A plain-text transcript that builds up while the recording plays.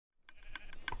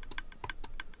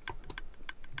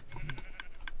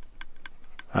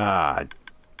Ah,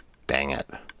 dang it.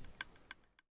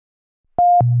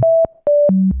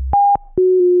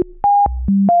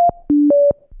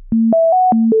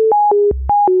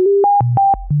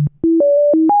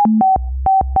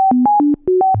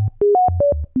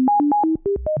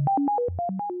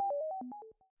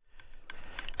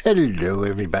 Hello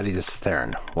everybody, this is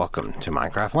Theron. Welcome to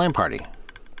Minecraft LAN Party.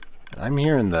 I'm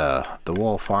here in the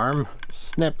wool farm.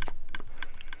 Snip,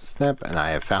 snip, and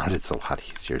I have found it's a lot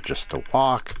easier just to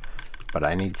walk, but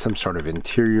I need some sort of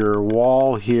interior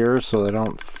wall here so they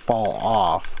don't fall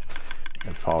off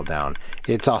and fall down.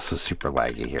 It's also super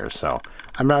laggy here, so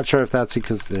I'm not sure if that's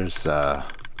because there's I've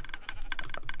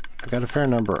got a fair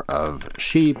number of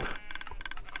sheep.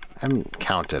 I haven't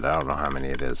counted, I don't know how many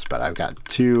it is, but I've got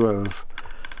two of,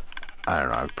 I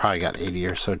don't know, I've probably got 80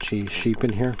 or so sheep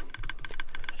in here.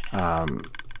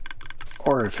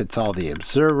 Or if it's all the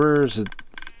observers,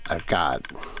 I've got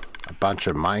a bunch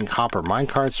of hopper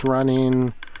minecarts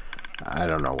running. I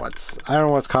don't know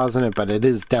what's causing it, but it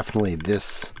is definitely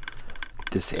this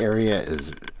area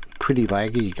is pretty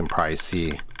laggy. You can probably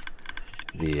see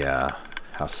the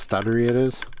how stuttery it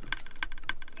is.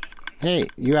 Hey,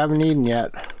 you haven't eaten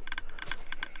yet.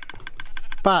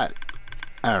 But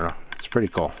I don't know, it's pretty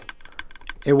cool.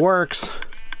 It works.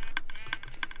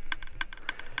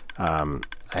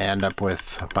 I end up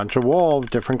with a bunch of wool of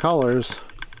different colors.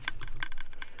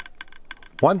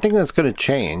 One thing that's going to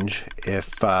change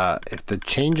if the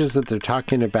changes that they're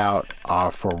talking about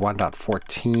for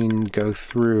 1.14 go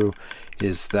through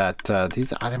is that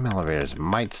these item elevators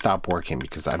might stop working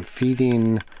because I'm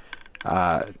feeding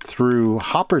through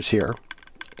hoppers here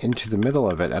into the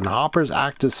middle of it, and hoppers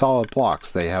act as solid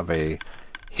blocks. They have a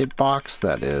hitbox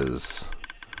that is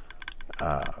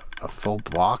a full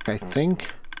block, I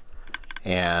think.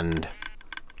 And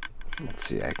let's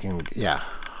see,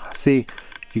 see,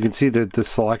 you can see that the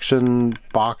selection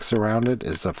box around it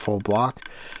is a full block,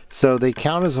 so they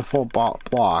count as a full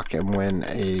block. And when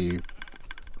an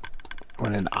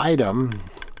item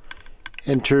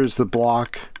enters the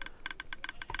block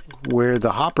where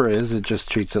the hopper is, it just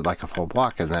treats it like a full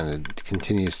block, and then it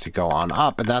continues to go on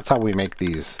up. And that's how we make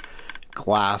these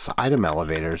glass item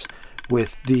elevators.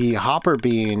 With the hopper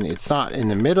being, it's not in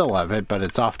the middle of it, but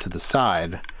it's off to the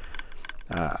side,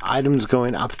 items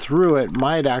going up through it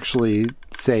might actually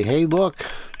say, hey, look.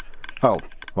 Oh,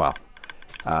 well.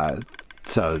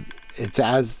 So it's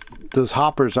as, those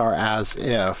hoppers are as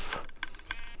if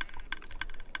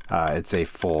it's a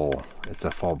full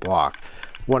block.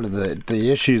 One of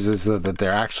the issues is that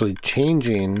they're actually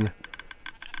changing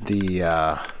the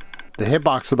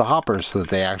hitbox of the hoppers so that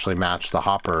they actually match the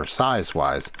hopper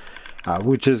size-wise.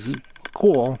 Which is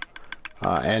cool,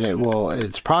 and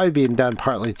it's probably being done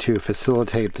partly to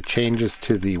facilitate the changes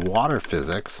to the water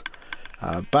physics,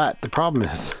 but the problem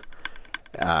is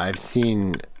I've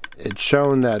seen it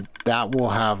shown that will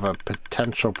have a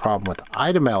potential problem with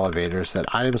item elevators, that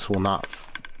items will not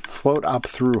float up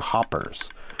through hoppers.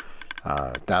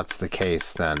 If that's the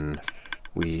case, then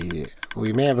we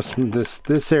may have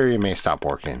this area may stop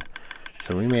working,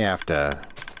 so we may have to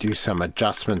do some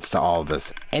adjustments to all of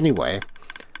this anyway.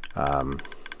 I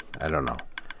don't know.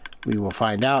 We will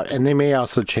find out, and they may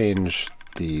also change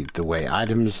the way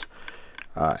items,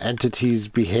 entities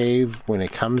behave when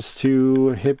it comes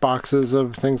to hitboxes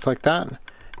of things like that,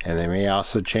 and they may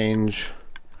also change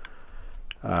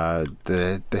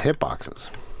the hitboxes.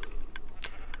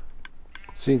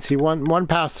 So you can see one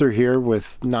pass through here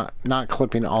with not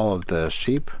clipping all of the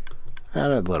sheep.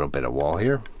 Add a little bit of wool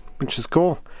here, which is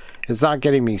cool. It's not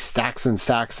getting me stacks and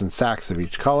stacks and stacks of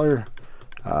each color.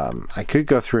 I could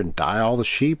go through and dye all the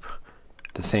sheep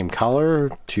the same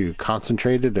color to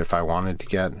concentrate it if I wanted to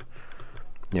get,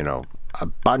 you know, a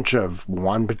bunch of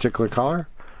one particular color,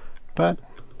 but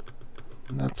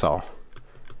that's all.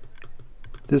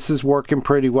 This is working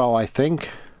pretty well, I think.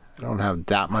 I don't have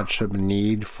that much of a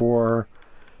need for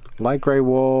light gray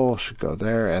wool. Should go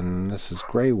there, and this is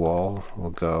gray wool. We'll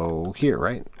go here,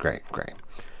 right? Gray.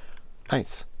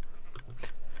 Nice.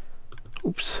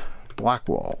 Oops, black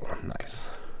wool, nice.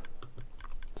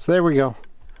 So there we go.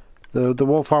 The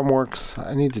wool farm works.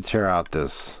 I need to tear out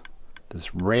this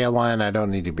rail line. I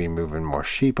don't need to be moving more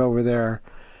sheep over there.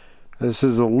 This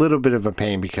is a little bit of a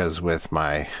pain because with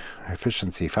my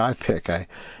efficiency 5 pick, I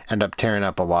end up tearing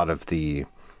up a lot of the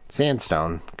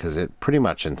sandstone because it pretty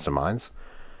much insta-mines.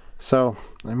 So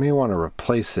I may want to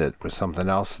replace it with something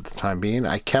else at the time being.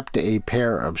 I kept a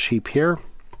pair of sheep here.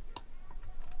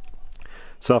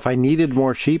 So if I needed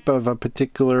more sheep of a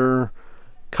particular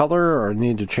color or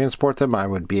need to transport them, I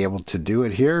would be able to do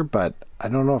it here, but I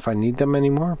don't know if I need them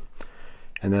anymore.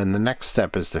 And then the next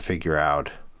step is to figure out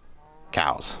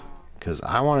cows. because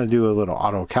I want to do a little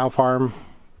auto cow farm.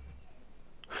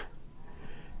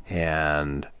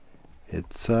 And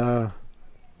it's and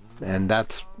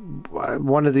that's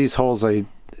one of these holes. I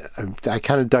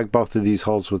kind of dug both of these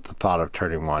holes with the thought of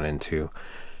turning one into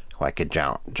like a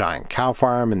giant cow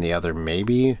farm, and the other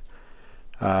maybe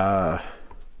like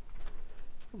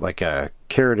a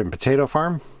carrot and potato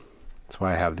farm. That's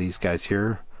why I have these guys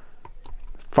here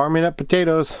farming up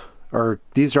potatoes, or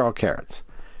these are all carrots.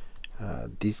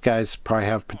 These guys probably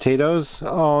have potatoes.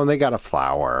 Oh, and they got a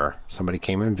flower. Somebody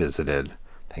came and visited.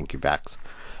 Thank you, Vex.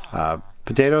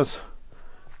 Potatoes.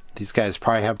 These guys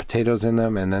probably have potatoes in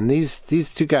them. And then these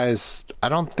two guys, I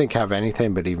don't think have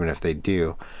anything, but even if they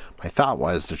do, my thought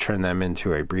was to turn them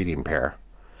into a breeding pair.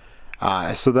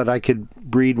 So that I could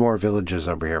breed more villages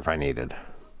over here if I needed.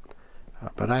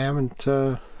 But I haven't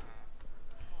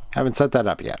set that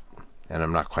up yet. And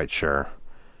I'm not quite sure.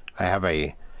 I have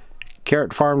a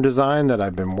carrot farm design that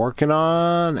I've been working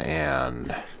on,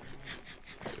 and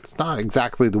it's not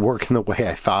exactly working the way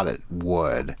I thought it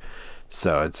would.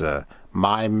 So it's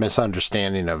my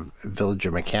misunderstanding of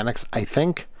villager mechanics, I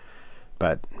think.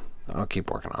 But I'll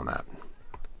keep working on that.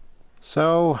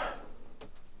 So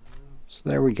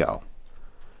there we go.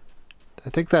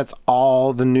 I think that's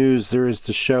all the news there is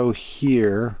to show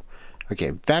here.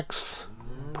 Okay, Vex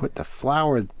put the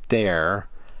flower there.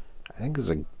 I think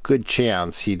there's a good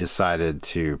chance he decided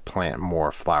to plant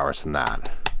more flowers than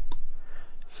that.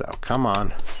 So come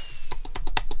on.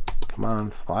 Come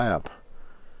on, fly up.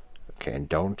 Okay,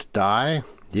 don't die.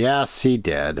 Yes, he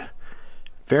did.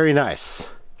 Very nice.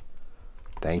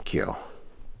 Thank you.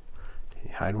 Can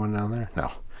you hide one down there?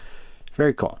 No.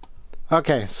 Very cool.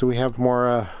 Okay, so we have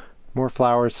more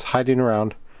flowers hiding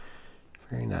around.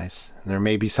 Very nice. And there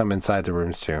may be some inside the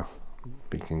rooms too.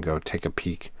 We can go take a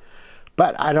peek.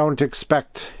 But I don't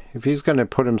expect, if he's going to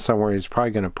put him somewhere, he's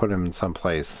probably going to put him in some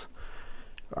place.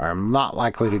 I'm not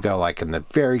likely to go like in the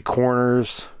very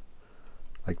corners.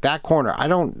 Like that corner.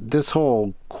 This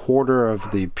whole quarter of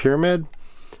the pyramid,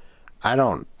 I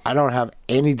don't have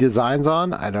any designs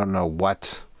on. I don't know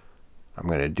what I'm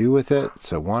going to do with it.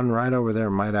 So one right over there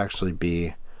might actually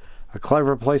be a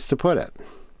clever place to put it.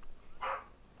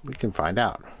 We can find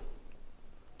out.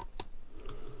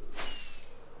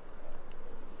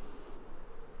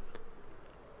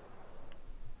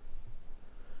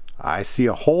 I see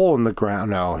a hole in the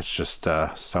ground. No, it's just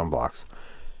stone blocks.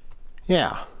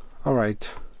 Yeah, all right.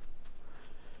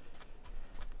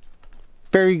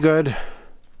 Very good.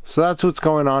 So that's what's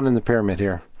going on in the pyramid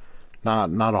here. Not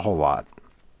a whole lot.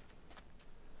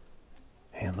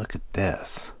 Hey, look at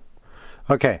this.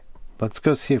 Okay, let's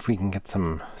go see if we can get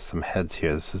some heads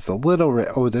here. This is a little...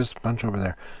 Oh, there's a bunch over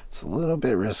there. It's a little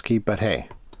bit risky, but hey.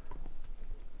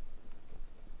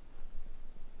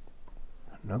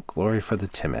 No glory for the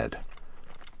timid.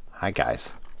 Hi,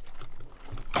 guys.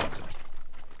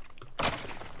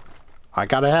 I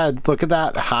got a head. Look at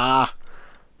that. Ha!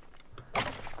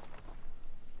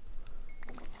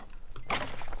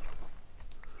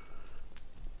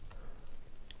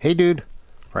 Hey, dude.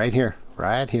 Right here.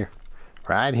 Right here.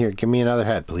 Right here. Give me another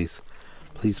head, please.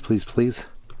 Please, please, please.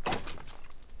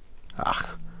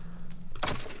 Ah.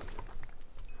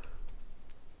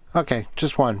 Okay,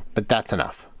 just one, but that's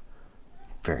enough.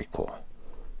 Very cool.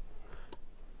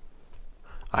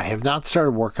 I have not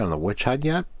started working on the witch hut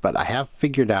yet, but I have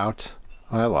figured out...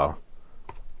 Oh, hello.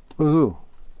 Woohoo.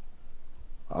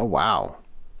 Oh, wow.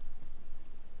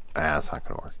 That's not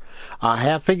going to work. I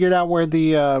have figured out where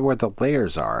the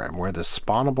layers are and where the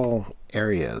spawnable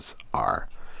areas are.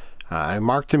 I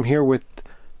marked them here with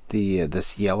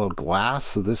this yellow glass.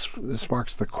 So this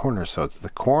marks the corner. So it's the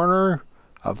corner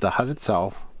of the hut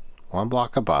itself, one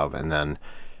block above, and then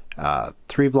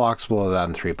 3 blocks below that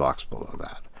and 3 blocks below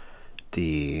that.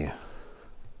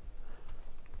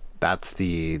 That's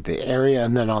the area,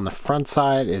 and then on the front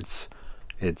side it's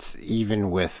even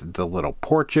with the little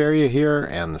porch area here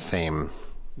and the same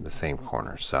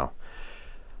corner. So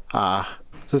as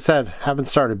I said, haven't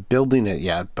started building it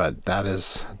yet, but that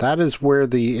is where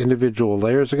the individual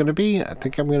layers are going to be. I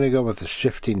think I'm going to go with the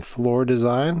shifting floor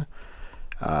design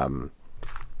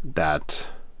that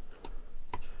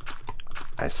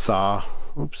I saw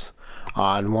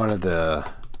on one of the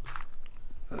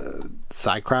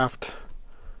SciCraft,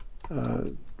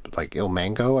 like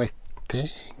ilmango, I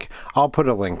think. I'll put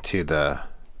a link to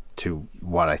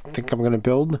what I think I'm going to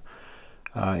build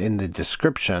in the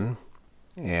description.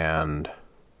 And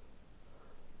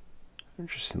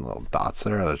interesting little dots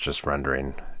there. That's just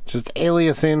rendering, just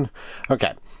aliasing.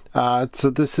 Okay,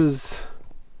 so this is,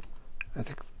 I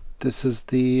think this is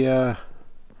the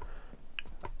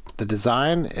the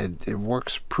design, it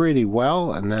works pretty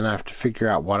well, and then I have to figure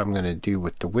out what I'm going to do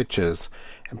with the witches,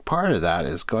 and part of that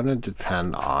is going to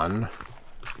depend on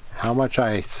how much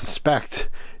I suspect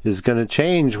is going to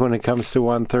change when it comes to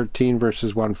 1.13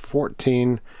 versus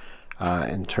 1.14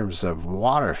 in terms of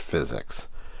water physics.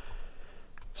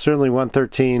 Certainly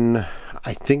 1.13,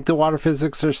 I think the water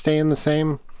physics are staying the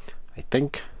same. I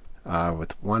think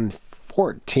with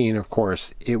 1.14, of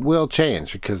course, it will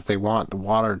change because they want the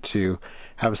water to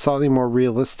have slightly more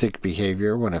realistic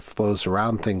behavior when it flows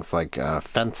around things like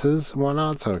fences and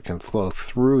whatnot, so it can flow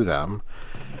through them,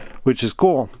 which is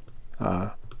cool.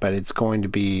 But it's going to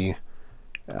be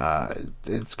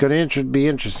be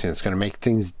interesting. It's going to make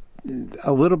things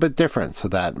a little bit different, so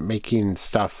that making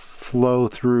stuff flow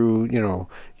through,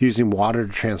 using water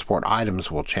to transport items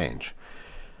will change.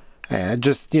 And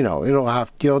just,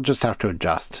 you'll just have to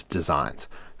adjust designs.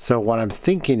 So what I'm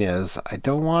thinking is, I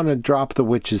don't want to drop the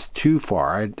witches too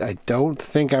far. I don't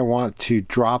think I want to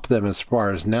drop them as far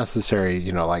as necessary,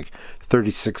 like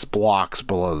 36 blocks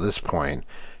below this point.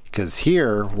 Because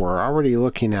here, we're already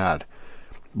looking at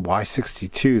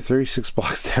Y62, 36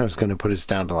 blocks down is going to put us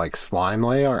down to like slime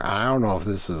layer. I don't know if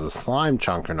this is a slime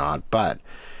chunk or not, but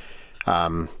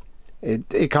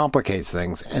it complicates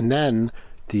things. And then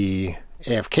the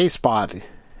AFK spot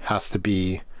has to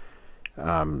be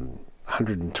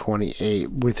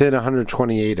 128, within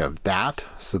 128 of that,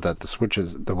 so that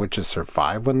the witches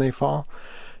survive when they fall.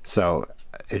 So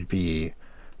it'd be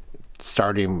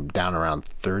starting down around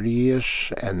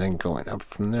 30-ish and then going up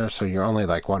from there. So you're only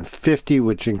like 150,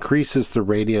 which increases the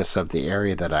radius of the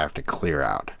area that I have to clear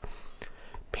out.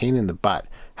 Pain in the butt.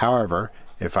 However,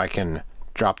 if I can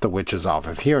drop the witches off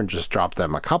of here and just drop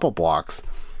them a couple blocks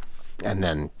and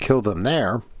then kill them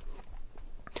there,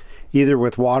 either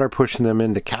with water pushing them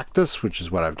into cactus, which is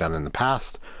what I've done in the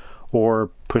past, or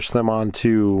push them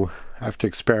onto, I have to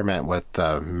experiment with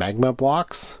magma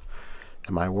blocks.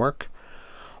 That might work.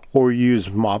 Or use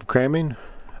mob cramming.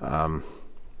 So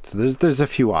there's a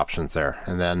few options there.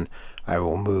 And then I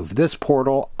will move this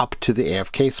portal up to the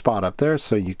AFK spot up there.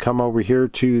 So you come over here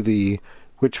to the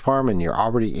witch farm and you're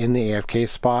already in the AFK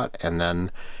spot. And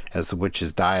then as the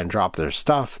witches die and drop their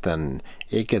stuff, then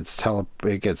it gets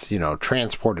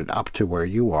transported up to where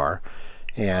you are,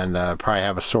 and probably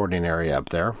have a sorting area up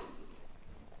there.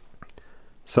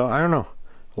 So I don't know.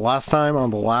 Last time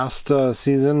on the last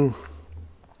season,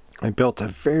 I built a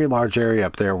very large area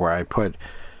up there where I put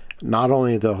not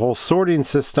only the whole sorting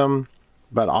system,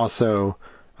 but also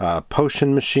a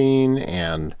potion machine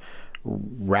and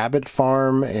rabbit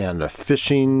farm and a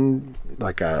fishing,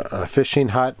 like a fishing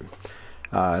hut,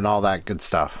 and all that good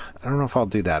stuff. I don't know if I'll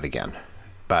do that again,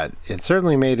 but it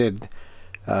certainly made it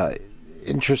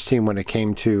interesting when it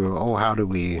came to, how do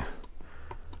we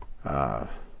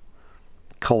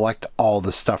collect all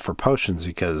the stuff for potions,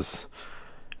 because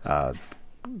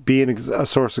being a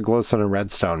source of glowstone and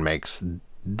redstone makes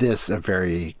this a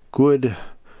very good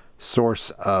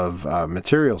source of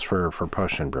materials for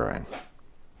potion brewing.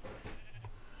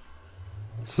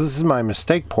 So this is my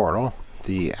mistake portal.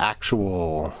 The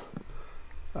actual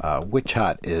witch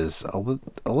hut is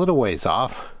a little ways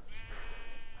off.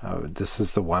 This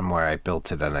is the one where I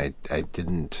built it and I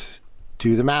didn't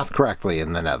do the math correctly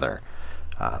in the nether.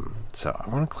 So I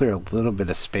want to clear a little bit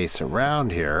of space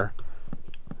around here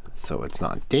so it's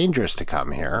not dangerous to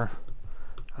come here.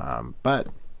 But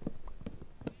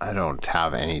I don't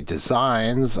have any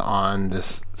designs on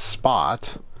this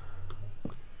spot.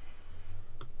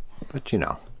 But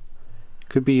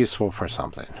could be useful for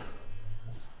something.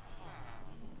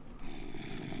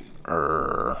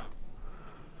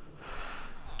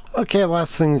 Okay,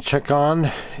 last thing to check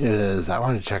on is I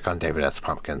want to check on David S.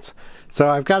 Pumpkins. So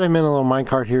I've got him in a little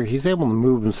minecart here. He's able to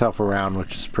move himself around,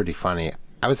 which is pretty funny.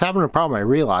 I was having a problem. I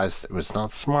realized it was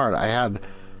not smart. I had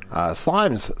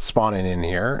slimes spawning in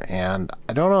here, and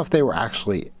I don't know if they were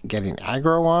actually getting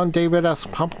aggro on David S.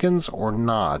 Pumpkins or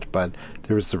not, but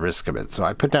there was the risk of it. So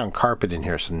I put down carpet in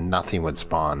here so nothing would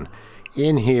spawn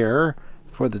in here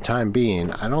for the time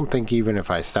being. I don't think even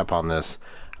if I step on this,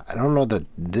 I don't know that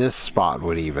this spot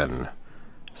would even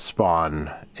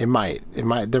spawn. There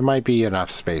might be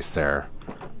enough space there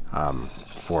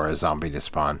for a zombie to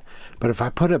spawn. But if I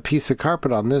put a piece of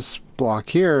carpet on this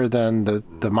block here, then the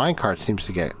minecart seems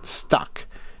to get stuck,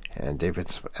 and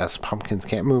David S. Pumpkins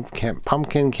can't move.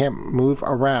 Pumpkin can't move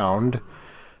around,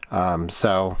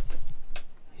 so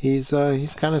he's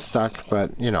kind of stuck.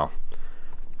 But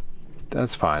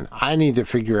that's fine. I need to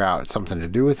figure out something to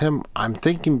do with him. I'm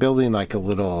thinking building like a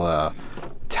little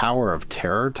Tower of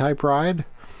Terror type ride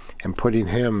and putting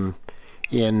him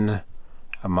in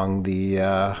among the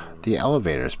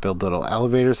elevators. Build little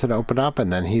elevators that open up,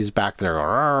 and then he's back there.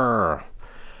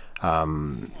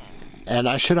 And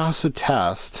I should also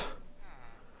test,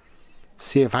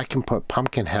 see if I can put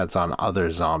pumpkin heads on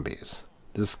other zombies.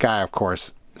 This guy, of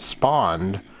course,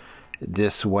 spawned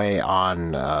this way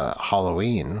on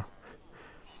Halloween,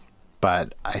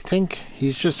 but I think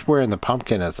he's just wearing the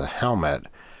pumpkin as a helmet,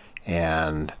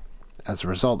 and as a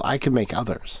result, I could make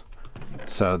others.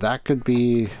 So that could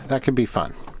be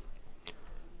fun.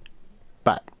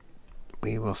 But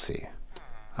we will see.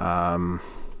 Not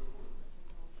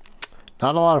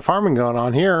a lot of farming going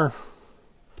on here.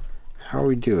 How are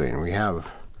we doing? We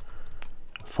have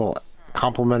full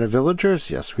complement of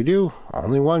villagers. Yes, we do.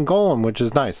 Only one golem, which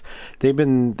is nice. They've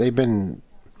been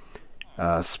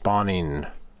spawning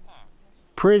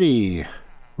pretty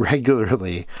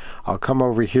regularly. I'll come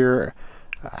over here,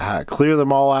 clear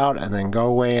them all out, and then go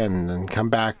away, and then come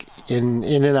back in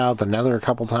and out the nether a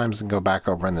couple times, and go back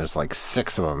over, and there's like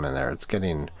 6 of them in there. It's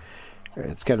getting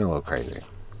a little crazy.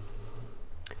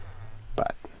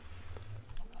 But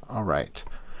all right.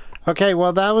 Okay,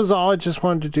 well, that was all. I just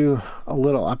wanted to do a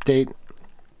little update.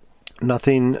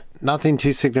 Nothing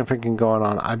too significant going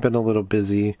on. I've been a little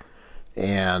busy,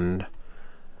 and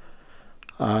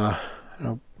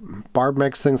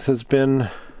BarbMakesThings has been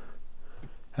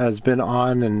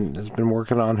on and has been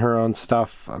working on her own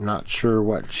stuff. I'm not sure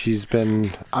what she's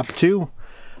been up to.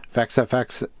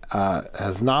 VexFX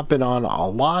has not been on a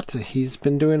lot. He's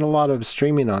been doing a lot of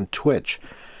streaming on Twitch.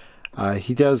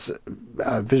 He does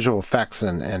visual effects,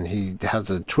 and he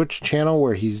has a Twitch channel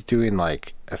where he's doing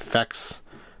like effects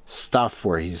stuff,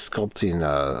 where he's sculpting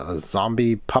a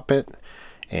zombie puppet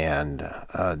and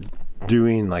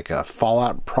doing like a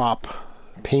Fallout prop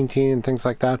painting and things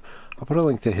like that. I'll put a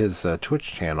link to his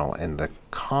Twitch channel in the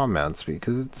comments,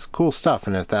 because it's cool stuff,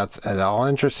 and if that's at all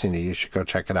interesting to you, you should go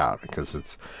check it out, because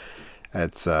it's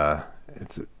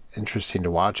interesting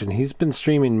to watch, and he's been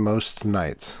streaming most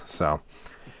nights, so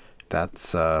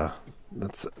that's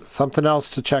something else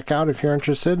to check out if you're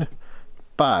interested.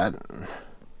 But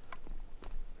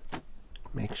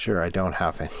make sure I don't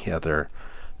have any other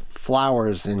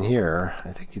flowers in here.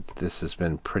 I think this has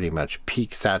been pretty much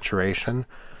peak saturation.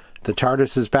 The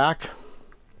TARDIS is back.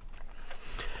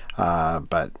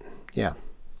 But yeah,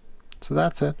 so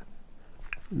that's it.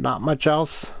 Not much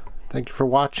else. Thank you for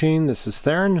watching. This is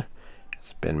Theron.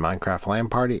 It's been Minecraft LAN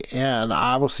Party, and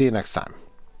I will see you next time.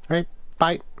 All right,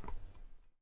 bye.